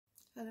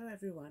Hello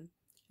everyone,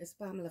 it's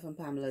Pamela from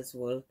Pamela's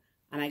World,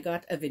 and I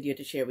got a video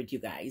to share with you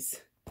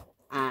guys.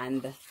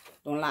 And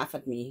don't laugh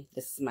at me,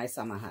 this is my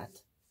summer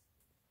hat.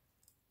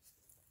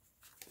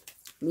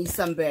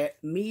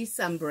 Mi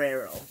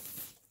sombrero.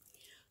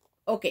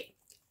 Okay,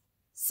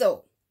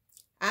 so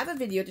I have a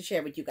video to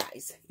share with you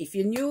guys. If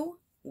you're new,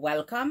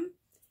 welcome.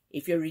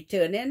 If you're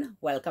returning,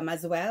 welcome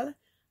as well.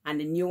 And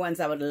the new ones,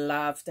 I would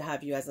love to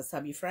have you as a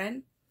subby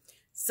friend.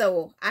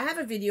 So I have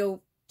a video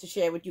to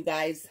share with you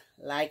guys,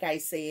 like I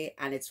say,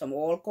 and it's from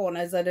all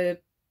corners.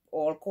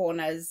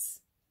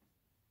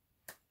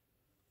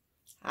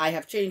 I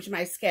have changed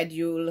my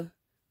schedule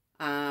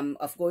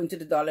of going to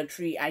the Dollar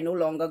Tree. I no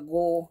longer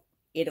go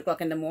 8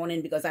 o'clock in the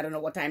morning because I don't know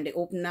what time they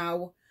open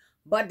now,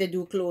 but they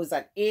do close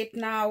at 8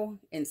 now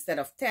instead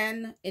of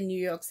 10 in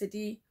New York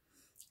City.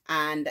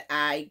 And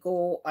I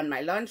go on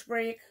my lunch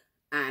break,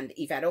 and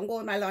if I don't go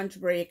on my lunch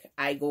break,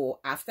 I go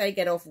after I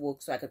get off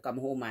work so I could come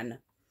home and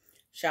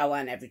shower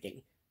and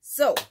everything.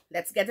 So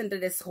let's get into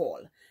this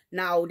haul.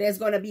 Now there's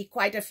going to be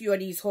quite a few of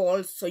these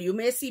hauls, so you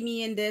may see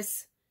me in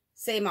this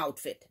same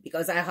outfit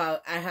because I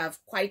have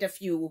quite a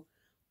few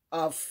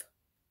of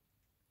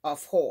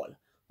haul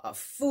of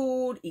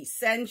food,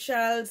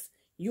 essentials,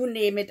 you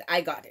name it,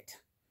 I got it.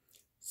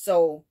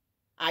 So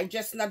I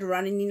just not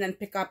running in and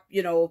pick up,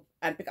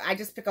 I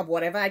just pick up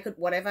whatever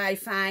I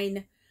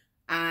find.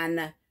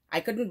 And I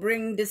couldn't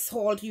bring this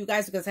haul to you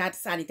guys because I had to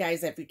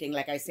sanitize everything,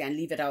 like I say, and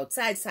leave it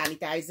outside,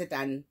 sanitize it,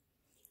 and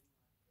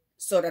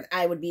so that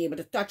I would be able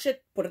to touch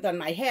it, put it on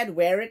my head,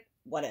 wear it,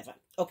 whatever.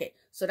 Okay,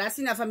 so that's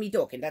enough of me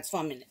talking. That's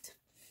for a minute.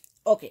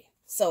 Okay,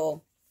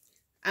 so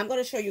I'm going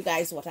to show you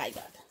guys what I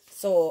got.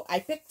 So I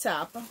picked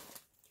up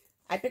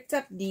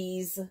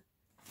these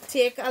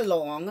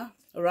take-along,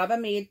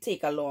 Rubbermaid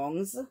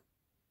take-alongs,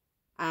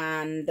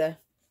 and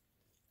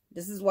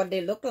this is what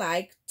they look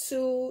like.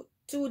 Two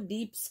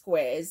deep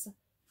squares,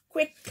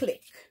 quick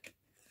click.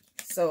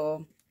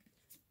 So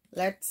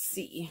let's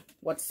see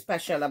what's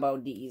special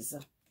about these.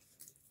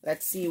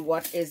 Let's see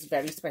what is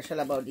very special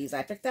about these.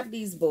 I picked up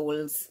these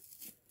bowls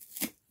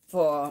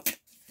for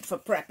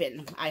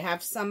prepping. I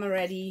have some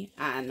already,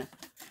 and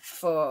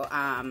for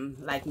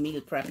like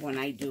meal prep when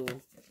I do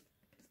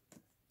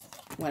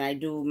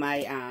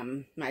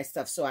my my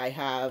stuff. So I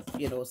have,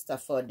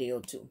 stuff for a day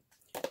or two.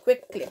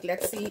 Quick click.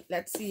 Let's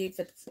see if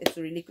it's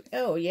really quick.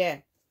 Oh yeah,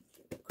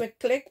 quick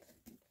click,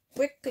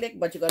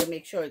 but you got to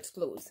make sure it's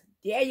closed.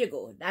 There you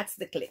go. That's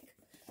the click.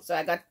 So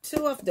I got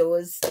 2 of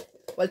those.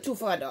 Well, 2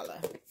 for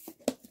 $1.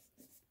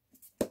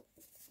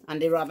 And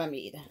they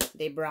Rubbermaid.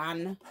 They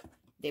brand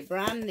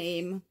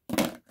name.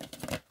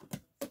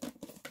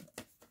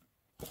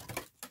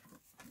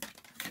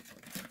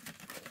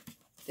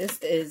 This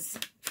is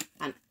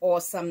an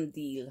awesome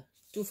deal.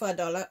 2 for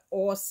 $1.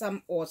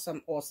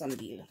 Awesome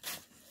deal.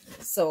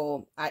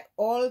 So I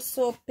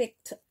also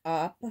picked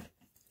up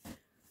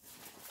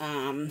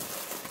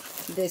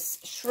this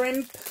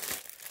shrimp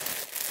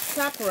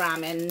top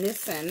ramen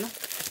Nissin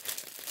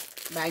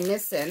by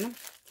Nissin.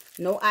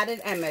 No added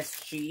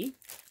MSG.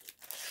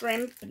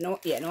 Shrimp, no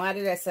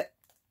added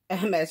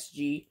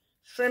MSG.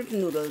 Shrimp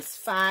noodles,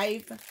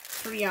 5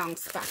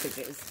 3-ounce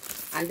packages.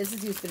 And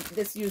this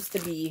used to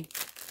be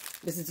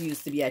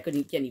I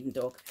can't even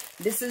talk.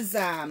 This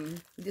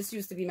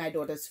used to be my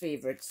daughter's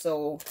favorite.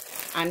 So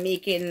I'm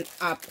making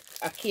up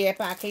a care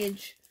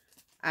package,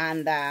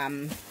 and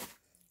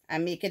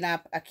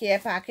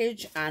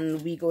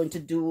we're going to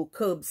do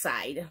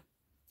curbside.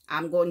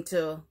 I'm going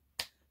to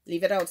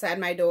leave it outside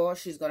my door.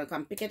 She's going to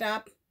come pick it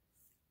up,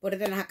 put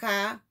it in her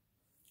car.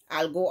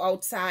 I'll go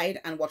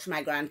outside and watch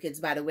my grandkids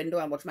by the window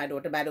and watch my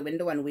daughter by the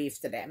window and wave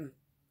to them.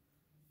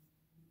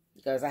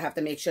 Because I have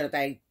to make sure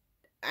that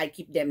I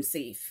keep them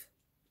safe.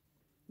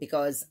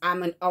 Because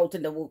I'm out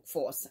in the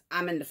workforce.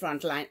 I'm in the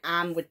front line.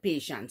 I'm with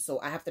patients. So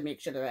I have to make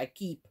sure that I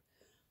keep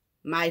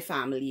my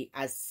family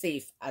as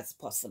safe as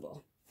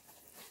possible.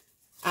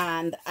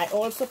 And I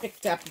also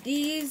picked up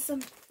these.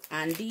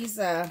 And these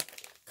are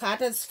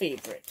Carter's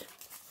favorite.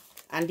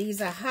 And these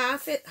are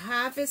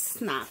Harvest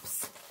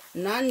Snaps.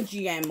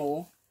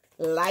 Non-GMO.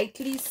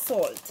 Lightly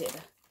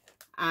salted.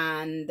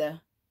 And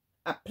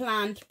a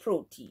plant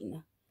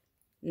protein.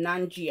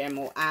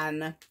 Non-GMO.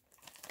 And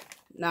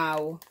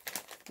now,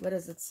 what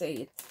does it say?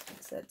 It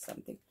said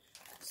something.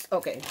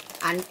 Okay,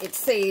 and it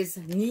says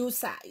new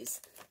size.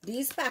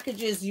 These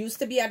packages used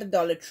to be at the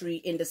Dollar Tree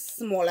in the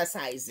smaller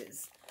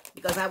sizes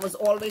because I was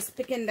always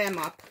picking them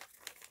up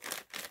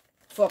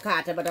for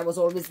Carter, but I was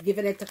always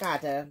giving it to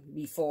Carter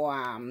before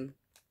I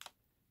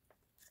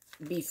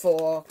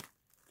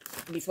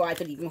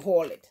could even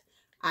haul it.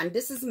 And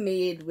this is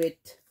made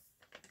with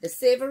the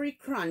savory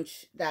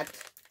crunch that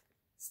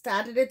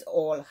started it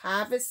all.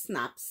 Harvest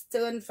Snaps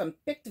turned from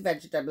picked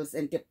vegetables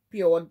into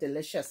pure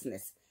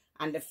deliciousness.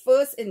 And the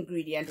first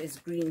ingredient is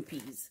green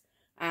peas.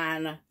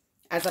 And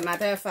as a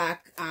matter of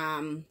fact,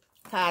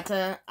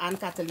 Carter and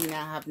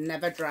Catalina have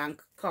never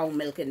drank cow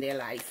milk in their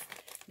life.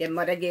 Their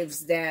mother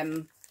gives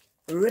them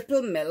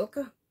Ripple milk.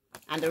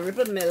 And the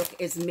Ripple milk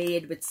is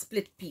made with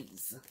split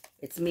peas.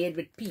 It's made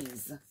with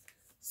peas.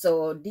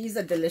 So these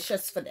are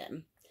delicious for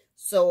them.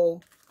 So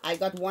I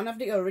got one of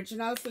the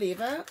original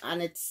flavor,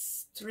 and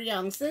it's 3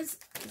 ounces.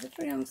 Is it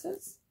 3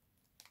 ounces?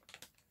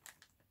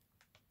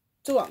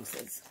 2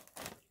 ounces.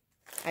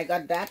 I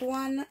got that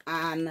one,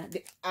 and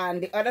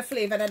the other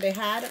flavor that they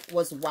had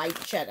was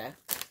white cheddar.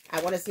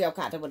 I want to see how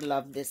Carter would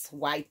love this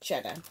white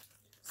cheddar.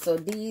 So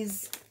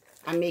these,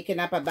 I'm making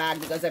up a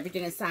bag because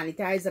everything is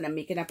sanitized, and I'm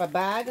making up a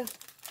bag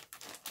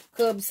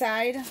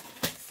curbside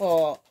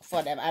for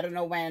them. I don't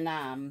know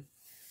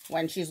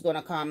when she's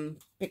gonna come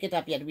pick it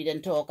up yet. We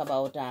didn't talk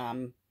about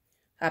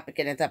her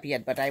picking it up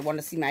yet, but I want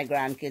to see my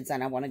grandkids,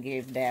 and I want to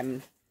give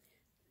them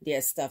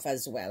their stuff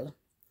as well.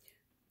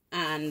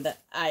 And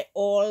I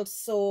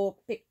also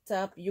picked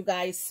up, you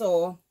guys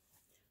saw,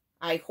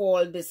 I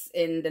hauled this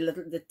in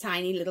the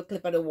tiny little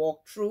clip of the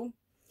walkthrough.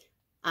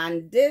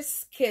 And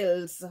this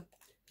kills,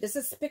 this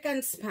is Spick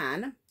and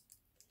Span.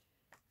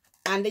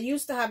 And they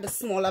used to have the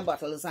smaller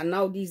bottles, and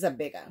now these are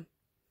bigger.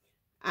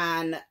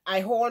 And I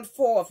hauled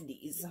 4 of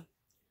these,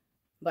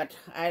 but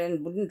I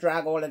wouldn't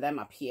drag all of them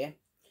up here.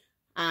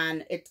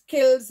 And it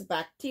kills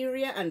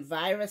bacteria and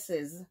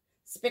viruses.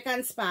 Spick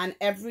and Span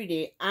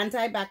Everyday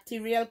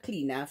Antibacterial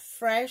Cleaner,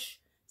 fresh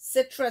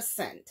citrus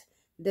scent.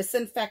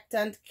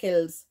 Disinfectant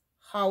kills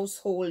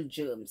household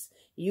germs.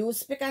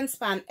 Use Spick and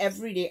Span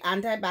Everyday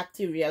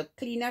Antibacterial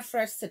Cleaner,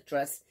 fresh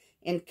citrus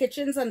in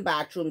kitchens and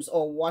bathrooms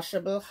or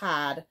washable,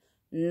 hard,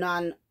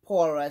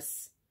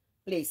 non-porous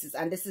places.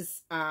 And this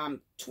is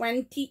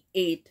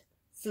 28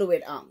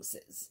 fluid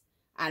ounces.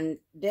 And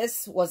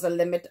this was a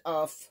limit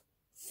of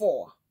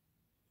 4.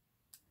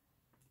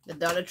 The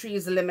Dollar Tree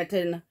is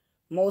limiting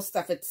most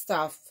of its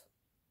stuff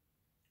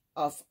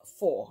of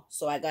 4.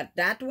 So I got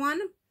that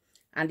one,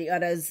 and the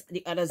others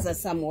are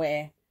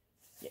somewhere.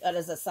 The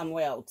others are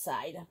somewhere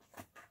outside.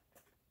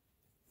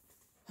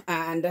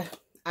 And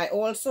I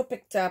also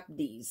picked up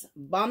these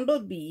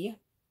Bumblebee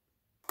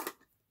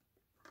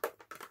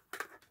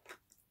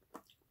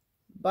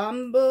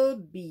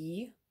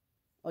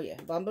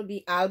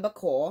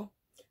Albacore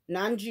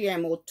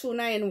non-GMO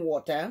tuna in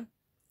water,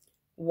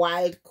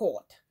 wild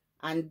caught.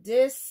 And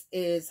this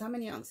is, how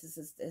many ounces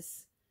is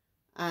this?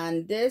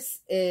 And this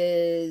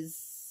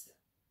is,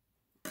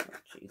 oh,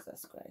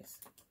 Jesus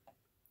Christ.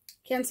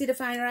 Can't see the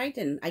fine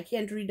writing. I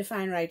can't read the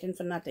fine writing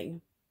for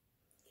nothing.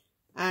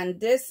 And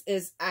this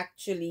is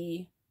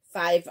actually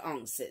 5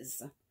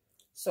 ounces.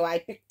 So I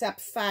picked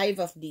up 5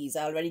 of these.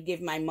 I already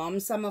gave my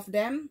mom some of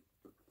them.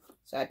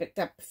 So I picked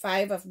up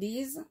 5 of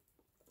these.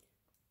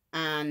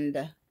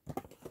 And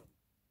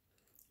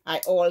I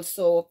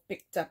also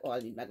picked up, oh,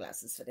 I'll need my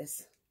glasses for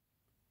this.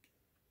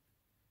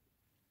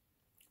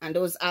 And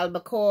those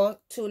albacore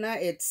tuna,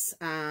 it's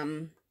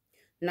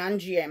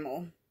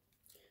non-GMO.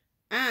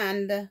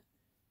 And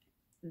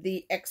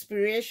the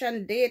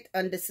expiration date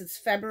on this is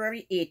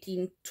February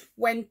 18,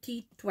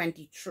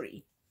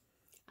 2023.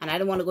 And I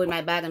don't want to go in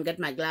my bag and get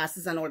my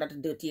glasses and all that to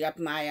dirty up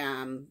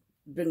my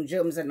bring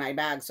germs in my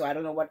bag. So I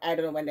don't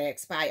know when they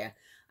expire.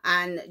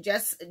 And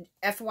just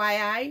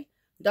FYI,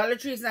 Dollar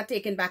Tree is not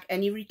taking back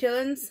any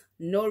returns.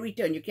 No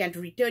return. You can't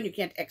return, you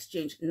can't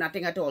exchange,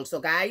 nothing at all. So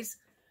guys,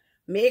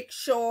 make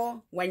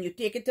sure when you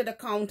take it to the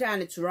counter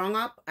and it's rung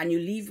up and you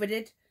leave with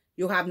it,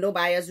 you have no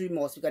buyer's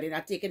remorse because they're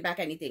not taking back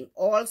anything.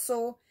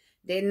 Also,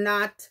 they're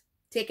not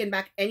taking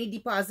back any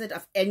deposit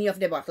of any of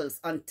the bottles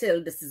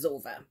until this is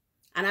over.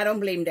 And I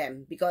don't blame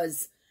them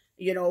because,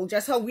 you know,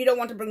 just how we don't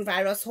want to bring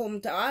virus home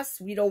to us,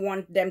 we don't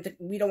want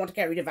to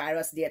carry the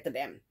virus there to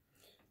them.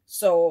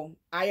 So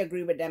I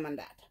agree with them on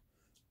that.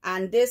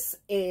 And this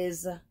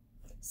is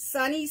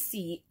Sunny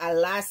Sea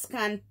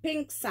Alaskan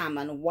Pink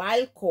Salmon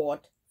Wild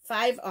Caught,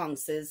 5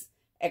 ounces,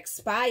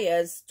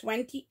 expires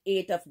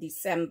 28th of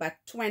December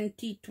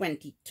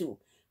 2022.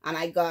 And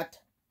I got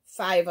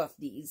 5 of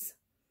these.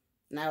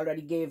 And I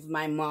already gave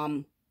my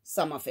mom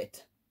some of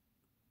it.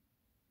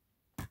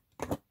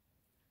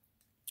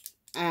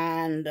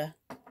 And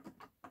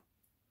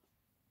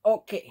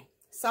okay,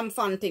 some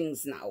fun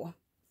things now.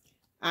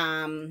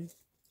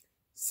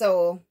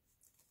 So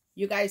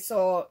you guys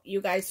saw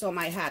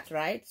my hat,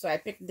 right? So I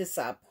picked this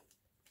up.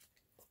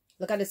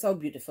 Look at this, how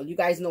beautiful. You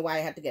guys know why I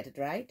had to get it,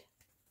 right?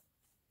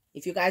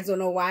 If you guys don't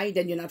know why,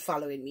 then you're not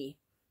following me.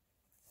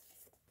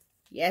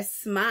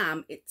 Yes,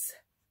 ma'am. It's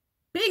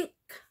pink.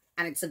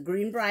 And it's a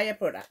Greenbrier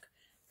product.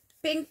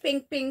 Pink,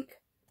 pink, pink.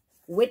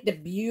 With the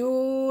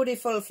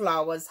beautiful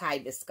flowers,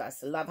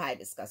 hibiscus. Love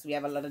hibiscus. We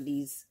have a lot of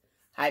these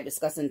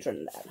hibiscus in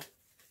Trinidad.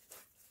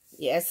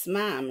 Yes,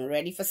 ma'am.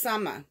 Ready for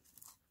summer.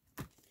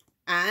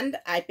 And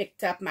I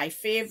picked up my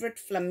favorite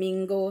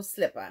flamingo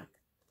slipper.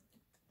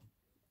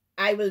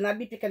 I will not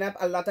be picking up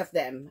a lot of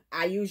them.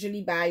 I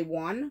usually buy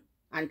one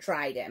and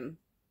try them.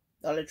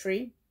 Dollar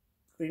Tree,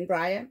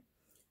 Greenbrier,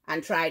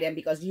 and try them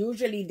because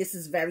usually this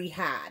is very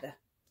hard.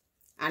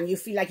 And you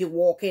feel like you're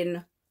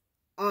walking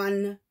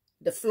on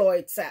the floor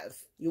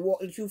itself. You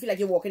feel like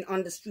you're walking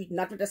on the street,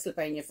 not with a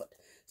slipper in your foot.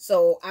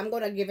 So I'm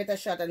going to give it a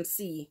shot and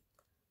see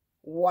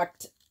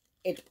what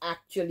it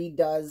actually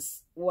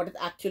does. What it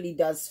actually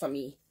does for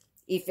me.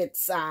 If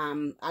it's,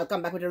 I'll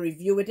come back with a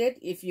review with it.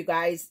 If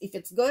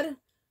it's good,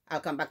 I'll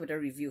come back with a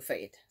review for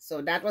it.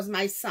 So that was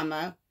my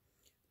summer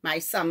my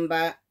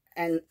samba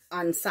and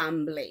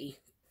ensemble.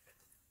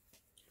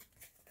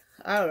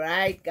 All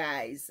right,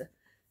 guys.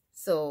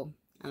 So,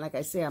 and like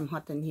I say, I'm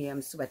hot in here.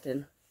 I'm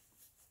sweating.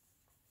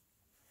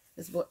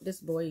 This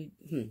boy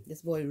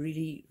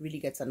really, really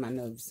gets on my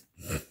nerves.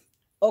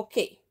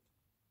 Okay.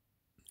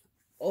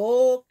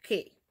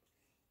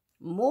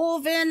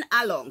 Moving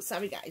along.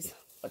 Sorry, guys,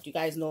 but you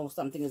guys know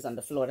something is on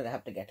the floor that I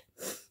have to get.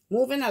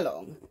 Moving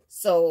along.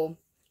 So,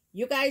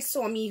 you guys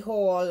saw me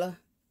haul,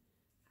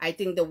 I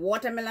think, the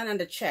watermelon and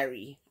the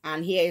cherry,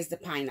 and here is the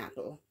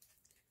pineapple.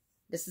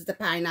 This is the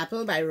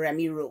pineapple by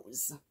Remy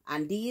Rose,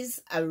 and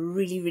these are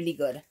really, really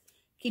good.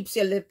 Keeps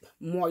your lip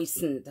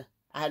moistened.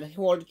 I had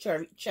hauled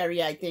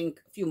cherry, I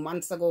think, a few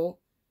months ago.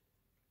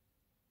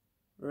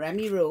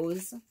 Remy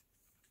Rose.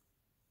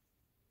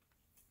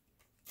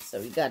 So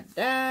we got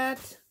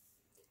that.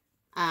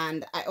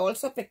 And I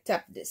also picked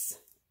up this.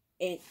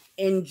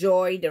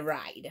 Enjoy the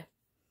ride.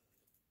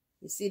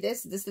 You see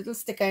this little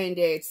sticker in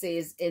there? It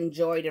says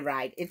enjoy the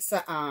ride. It's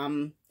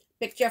a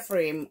picture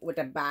frame with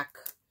a back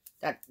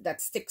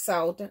that sticks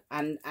out,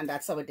 and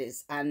that's how it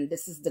is. And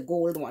this is the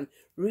gold one.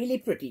 Really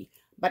pretty.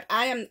 But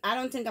I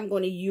don't think I'm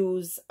going to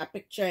use a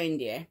picture in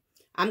there.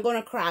 I'm going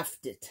to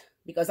craft it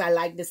because I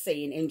like the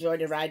saying, enjoy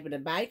the ride with a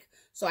bike.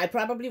 So I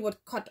probably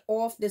would cut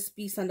off this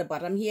piece on the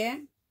bottom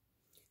here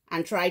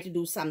and try to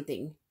do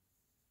something.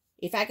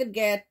 If I could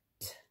get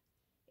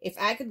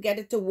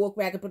it to work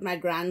where I could put my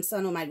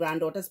grandson or my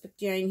granddaughter's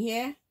picture in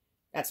here,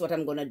 that's what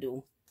I'm going to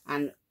do.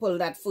 And pull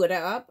that further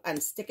up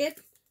and stick it.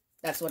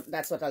 That's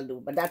what I'll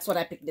do. But that's what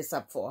I picked this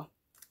up for.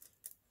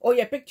 Oh,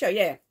 yeah, picture,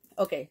 yeah.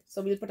 Okay,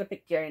 so we'll put a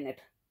picture in it.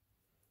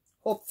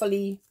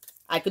 Hopefully,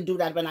 I could do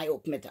that when I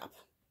open it up.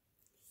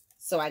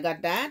 So I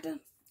got that.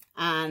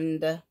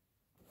 And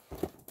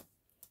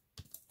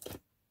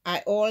I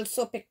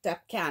also picked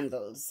up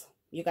candles.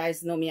 You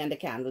guys know me and the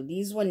candle.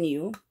 These were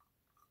new.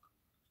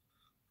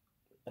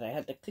 But I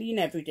had to clean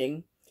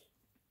everything.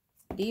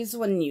 These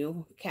were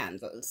new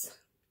candles.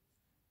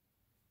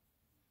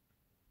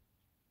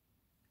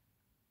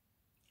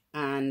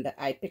 And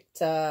I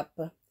picked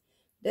up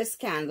this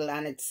candle,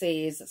 and it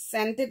says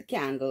scented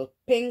candle,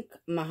 pink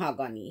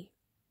mahogany.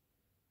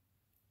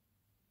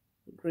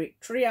 Great,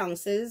 3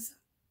 ounces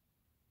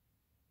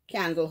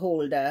candle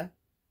holder.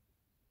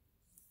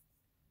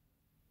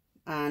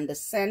 And the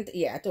scent,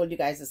 yeah, I told you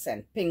guys the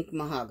scent, pink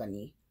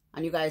mahogany.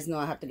 And you guys know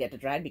I have to get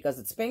it right because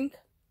it's pink.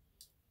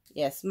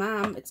 Yes,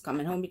 ma'am, it's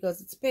coming home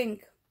because it's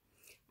pink.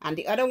 And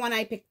the other one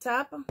I picked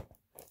up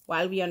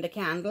while we're on the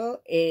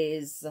candle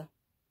is,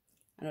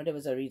 I know there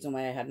was a reason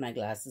why I had my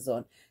glasses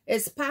on.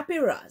 It's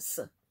Papyrus.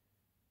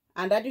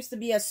 And that used to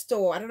be a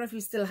store. I don't know if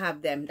we still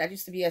have them. That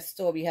used to be a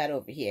store we had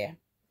over here.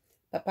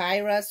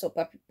 Papyrus or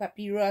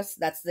Papyrus.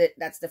 That's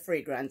the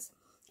fragrance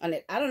on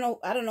it. I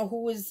don't know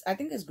who is. I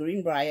think it's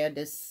Greenbrier.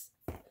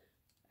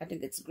 I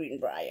think it's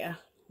Greenbrier.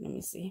 Let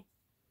me see.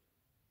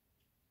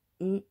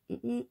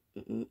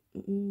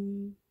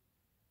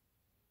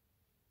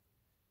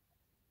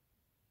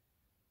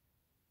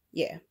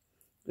 Yeah,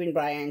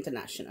 Greenbrier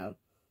International.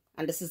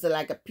 And this is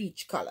like a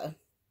peach color.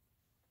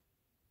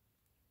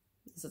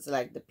 This is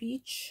like the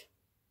peach.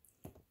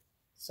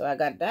 So I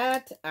got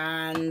that.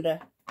 And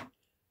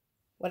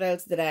what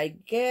else did I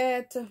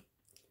get?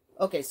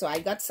 Okay, so I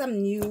got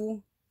some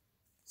new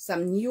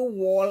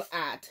wall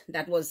art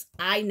that was,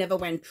 I never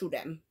went through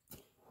them.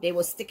 They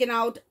were sticking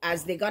out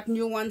as they got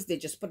new ones. They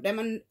just put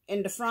them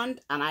in the front,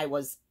 and I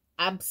was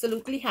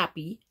absolutely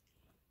happy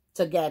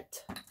to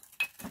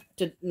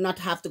not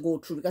have to go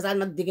through, because I'm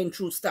not digging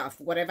through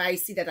stuff. Whatever I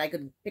see that I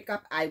could pick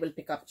up, I will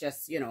pick up,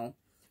 just, you know,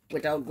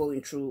 without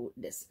going through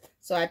this.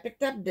 So I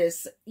picked up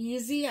this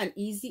easy and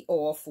easy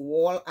off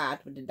wall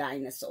art with the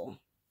dinosaur.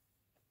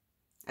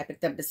 I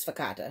picked up this for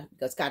Carter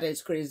because Carter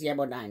is crazy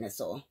about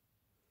dinosaur.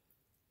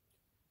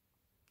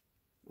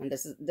 And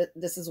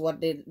this is what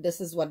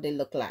they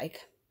look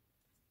like.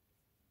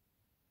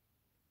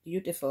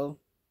 Beautiful.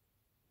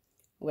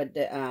 With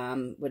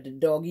the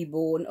doggy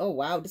bone. Oh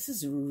wow, this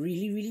is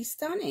really, really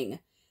stunning.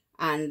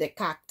 And the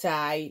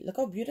cacti. Look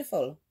how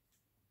beautiful.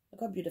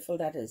 Look how beautiful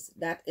that is.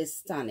 That is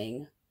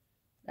stunning.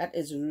 That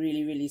is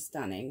really, really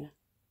stunning.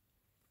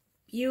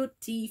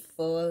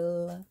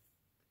 Beautiful.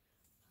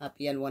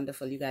 Happy and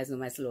wonderful. You guys know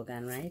my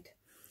slogan, right?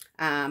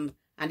 And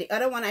the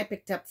other one I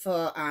picked up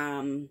for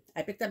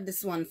I picked up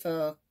this one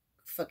for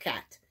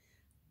cat.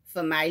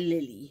 For my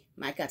Lily,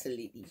 my cat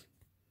Lily.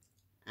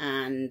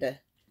 And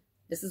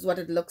this is what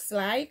it looks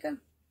like.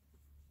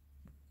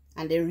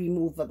 And they're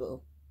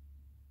removable.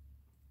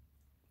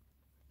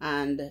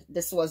 And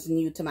this was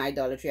new to my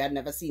Dollar Tree. I'd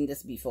never seen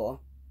this before.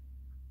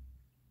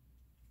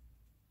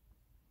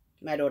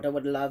 My daughter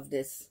would love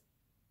this.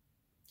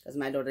 Because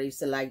my daughter used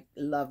to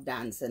love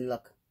dancing.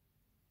 Look.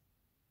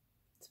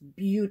 It's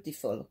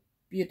beautiful.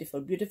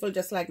 Beautiful. Beautiful,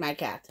 just like my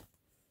cat.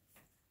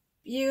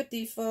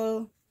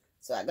 Beautiful.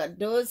 So I got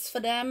those for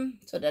them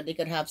so that they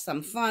could have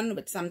some fun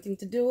with something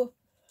to do.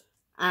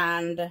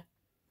 And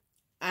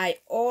I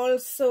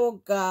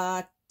also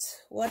got,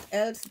 what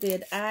else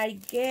did I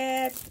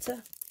get?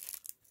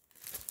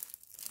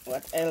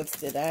 What else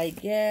did I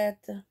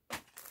get?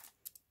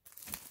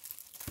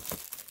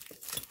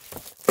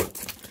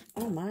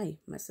 Oh my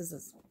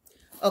scissors.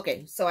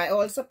 Okay, so I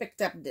also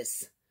picked up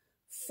this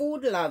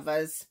Food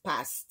Lovers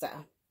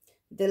pasta.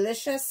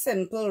 Delicious,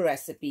 simple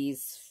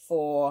recipes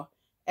for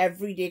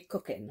everyday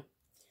cooking.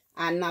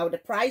 And now the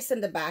price in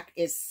the back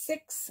is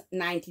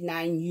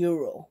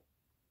 €6.99.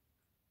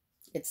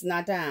 It's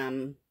not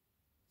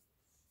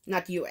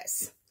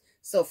US.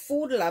 So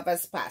Food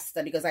Lovers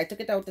pasta, because I took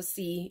it out to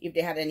see if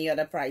they had any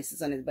other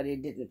prices on it, but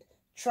it didn't.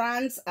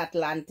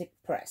 Transatlantic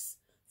Press.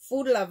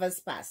 Food Lovers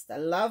pasta.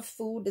 Love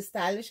food. The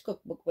stylish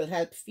cookbook will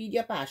help feed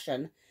your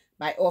passion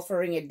by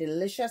offering a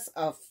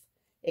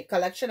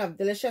collection of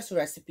delicious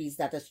recipes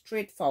that are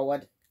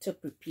straightforward to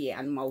prepare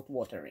and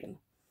mouth-watering.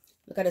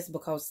 Look at this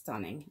book, how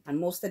stunning. And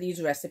most of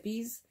these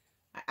recipes,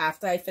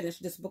 after I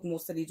finished this book,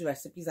 most of these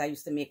recipes I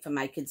used to make for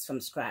my kids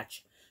from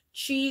scratch.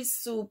 Cheese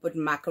soup with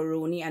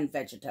macaroni and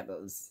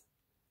vegetables.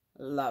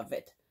 Love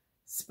it.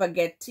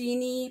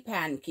 Spaghettini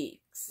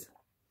pancakes.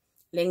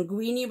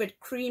 Linguine with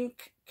cream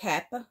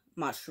cap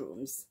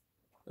mushrooms.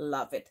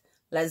 Love it.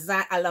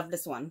 I love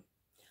this one.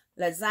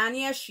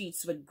 Lasagna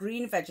sheets with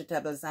green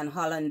vegetables and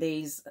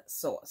hollandaise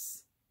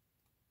sauce.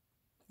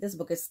 This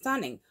book is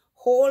stunning.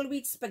 Whole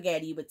wheat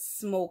spaghetti with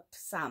smoked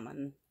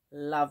salmon.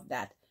 Love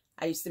that.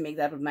 I used to make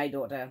that with my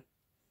daughter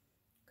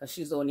because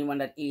she's the only one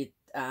that ate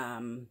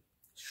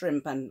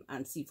shrimp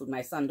and seafood.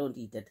 My son don't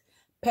eat it.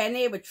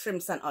 Penne with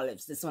shrimps and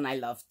olives. This one I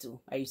love too.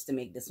 I used to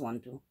make this one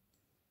too.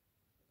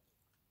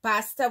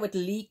 Pasta with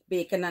leek,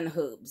 bacon, and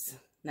herbs.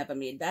 Never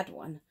made that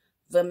one.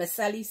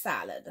 Vermicelli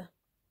salad.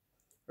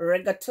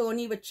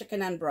 Rigatoni with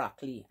chicken and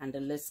broccoli. And the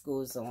list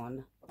goes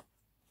on.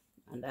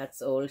 And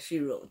that's all she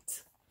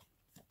wrote.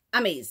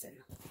 Amazing.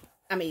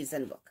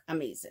 Amazing book.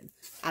 Amazing.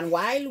 And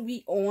while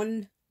we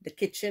on the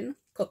kitchen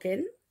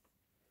cooking,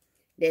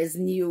 there's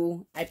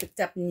I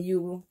picked up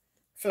new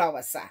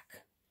flour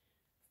sack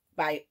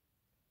by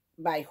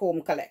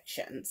Home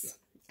Collections.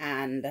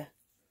 And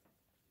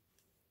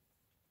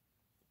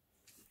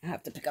I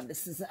have to pick up the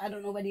scissors. I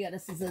don't know where the other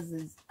scissors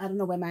is. I don't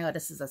know where my other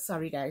scissors.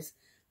 Sorry guys.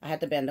 I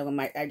had to bend over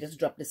I just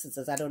dropped the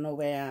scissors. I don't know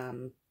where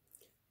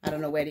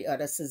the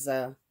other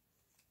scissor,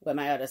 where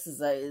my other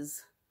scissor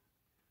is.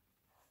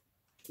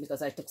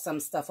 Because I took some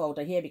stuff out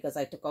of here because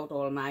I took out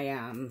all my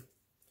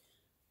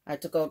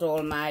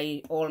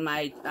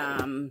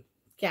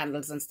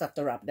candles and stuff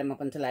to wrap them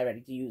up until I'm ready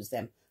to use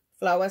them.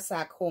 Flour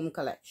Sack Home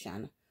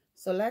Collection.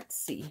 So let's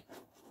see.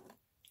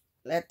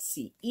 Let's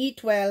see.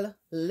 Eat well,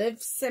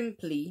 live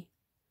simply,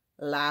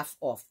 laugh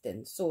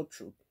often. So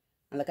true.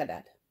 And look at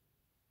that.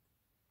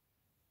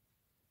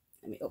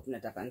 Let me open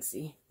it up and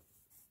see.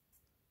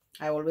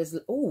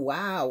 Oh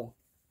wow.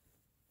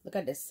 Look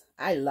at this.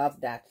 I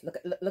love that. Look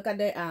at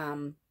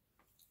the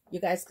you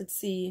guys could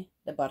see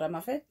the bottom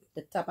of it,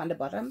 the top and the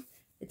bottom.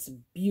 It's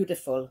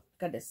beautiful.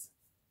 Look at this.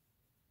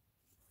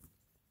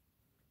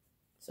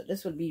 So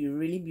this would be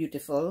really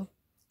beautiful.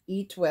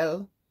 Eat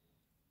well,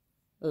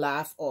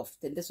 laugh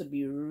often. This would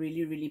be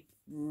really, really,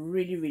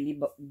 really, really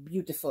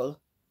beautiful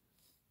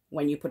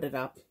when you put it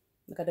up.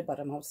 Look at the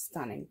bottom, how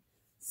stunning.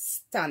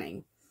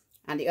 Stunning.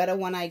 And the other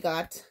one I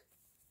got,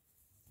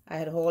 I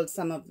had hauled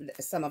some of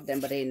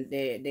them, but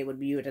they would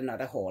be with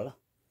another haul.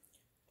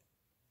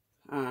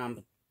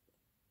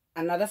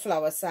 Another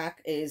flour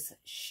sack is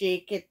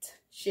Shake It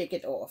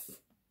Off,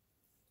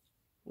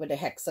 with the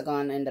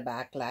hexagon in the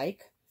back,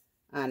 like.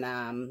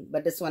 And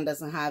but this one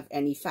doesn't have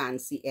any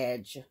fancy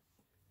edge.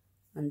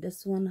 And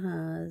this one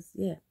has,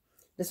 yeah,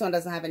 this one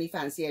doesn't have any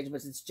fancy edge,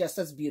 but it's just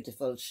as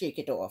beautiful. Shake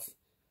It Off.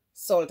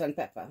 Salt and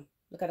pepper.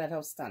 Look at that,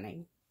 how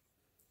stunning.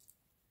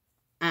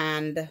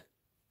 And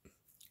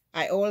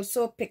I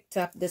also picked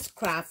up this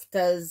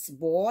Crafters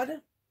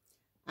board,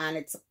 and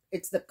it's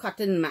the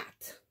cotton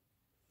mat.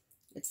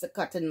 It's the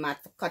cotton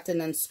mat for cutting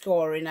and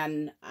scoring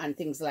and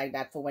things like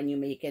that, for when you're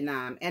making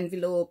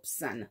envelopes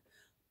and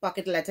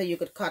pocket letter. You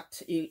could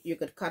cut you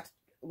could cut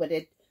with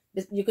it.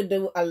 You could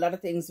do a lot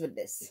of things with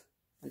this.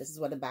 And this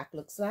is what the back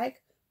looks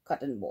like.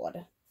 Cotton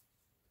board.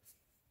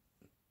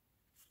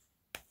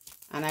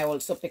 And I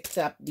also picked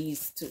up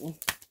these two.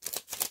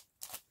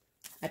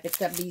 I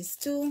picked up these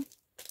two.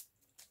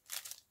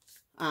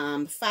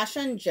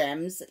 Fashion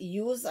gems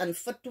used on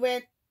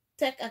footwear,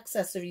 tech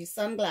accessories,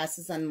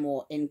 sunglasses, and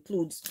more.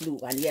 Includes glue.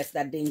 And yes,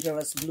 that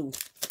dangerous glue.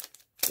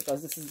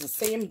 Because this is the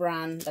same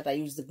brand that I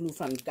use the glue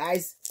from.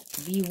 Guys,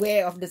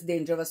 beware of this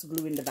dangerous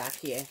glue in the back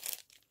here.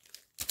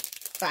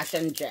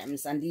 Fashion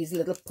gems. And these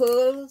little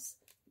pearls.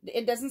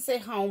 It doesn't say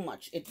how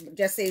much. It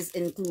just says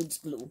includes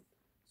glue.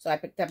 So I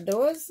picked up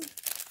those.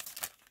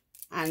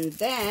 And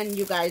then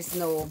you guys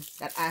know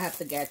that I have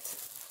to get...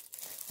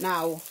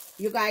 Now,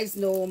 you guys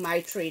know my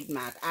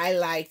trademark. I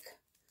like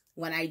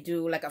when I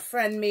do like a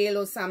friend mail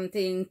or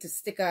something to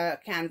stick a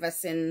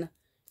canvas in,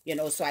 you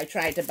know, so I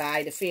try to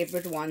buy the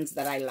favorite ones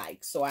that I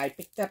like. So I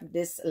picked up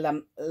this La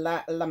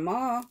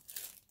Mer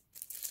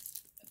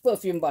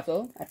perfume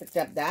bottle. I picked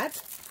up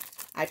that.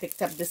 I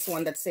picked up this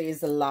one that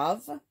says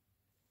Love.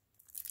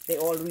 They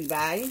all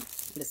revive.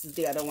 This is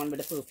the other one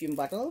with the perfume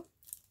bottle.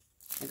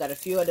 I got a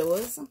few of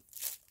those.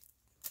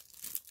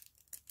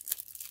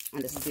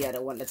 And this is the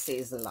other one that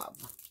says Love.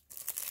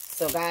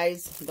 So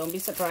guys, don't be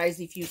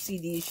surprised if you see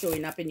these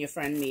showing up in your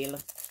friend mail.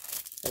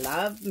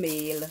 Love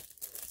mail.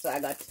 So I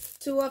got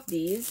 2 of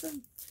these.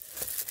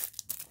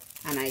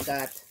 And I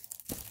got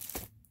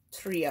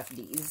 3 of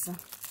these.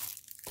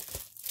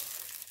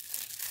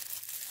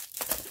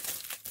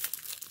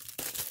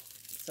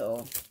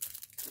 So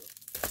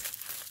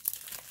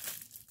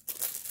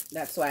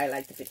that's why I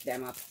like to pick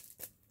them up.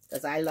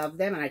 Because I love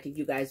them, and I think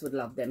you guys would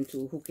love them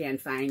too. Who can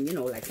find, you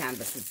know, like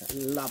canvases.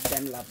 Love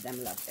them, love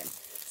them, love them.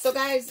 So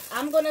guys,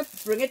 I'm going to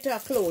bring it to a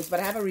close, but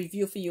I have a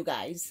review for you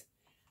guys.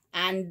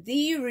 And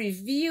the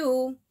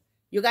review,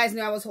 you guys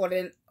know I was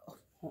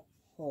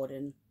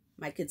hoarding.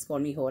 My kids call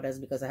me hoarders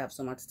because I have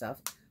so much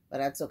stuff. But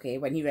that's okay.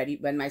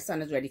 When my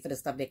son is ready for the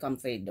stuff, they come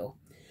for it though.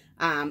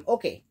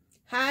 Okay.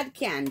 Hard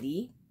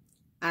candy.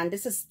 And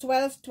this is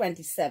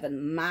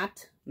 1227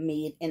 Matte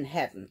Made in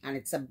Heaven. And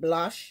it's a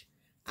blush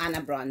and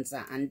a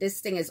bronzer. And this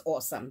thing is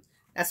awesome.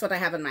 That's what I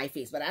have on my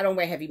face. But I don't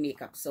wear heavy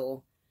makeup.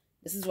 So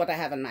this is what I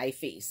have on my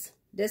face.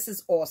 This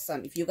is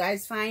awesome. If you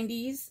guys find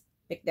these,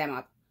 pick them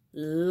up.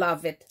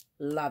 Love it.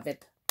 Love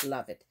it.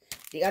 Love it.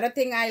 The other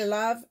thing I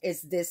love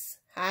is this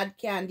hard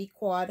candy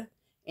quad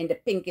in the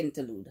pink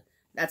interlude.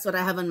 That's what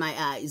I have on my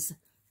eyes.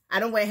 I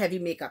don't wear heavy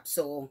makeup.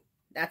 So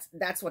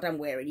that's what I'm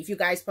wearing. If you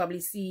guys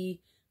probably see,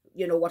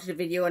 you know, watch the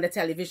video on the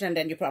television,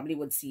 then you probably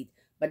would see it.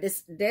 But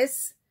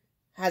this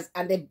has,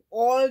 and they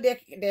all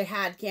they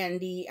hard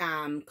candy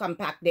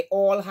compact, they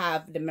all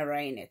have the mirror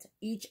in it.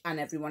 Each and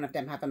every one of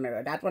them have a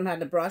mirror. That one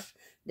had a brush.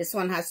 This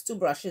one has 2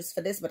 brushes for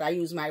this, but I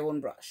use my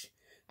own brush.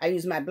 I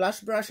use my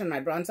blush brush and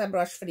my bronzer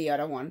brush for the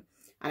other one.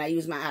 And I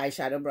use my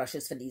eyeshadow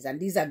brushes for these. And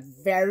these are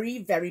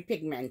very, very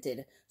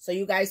pigmented. So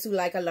you guys who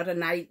like a lot of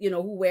night, you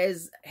know, who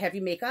wears heavy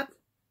makeup,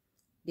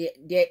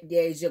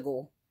 there's your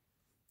go.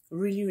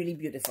 Really, really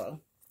beautiful.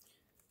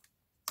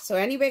 So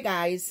anyway,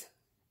 guys,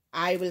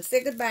 I will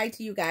say goodbye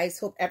to you guys.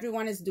 Hope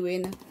everyone is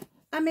doing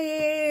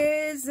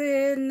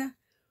amazing.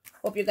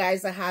 Hope you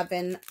guys are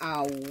having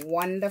a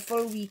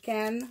wonderful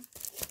weekend.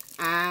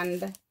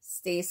 And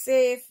stay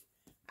safe.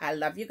 I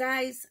love you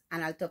guys.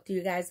 And I'll talk to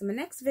you guys in the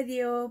next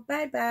video.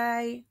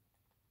 Bye-bye.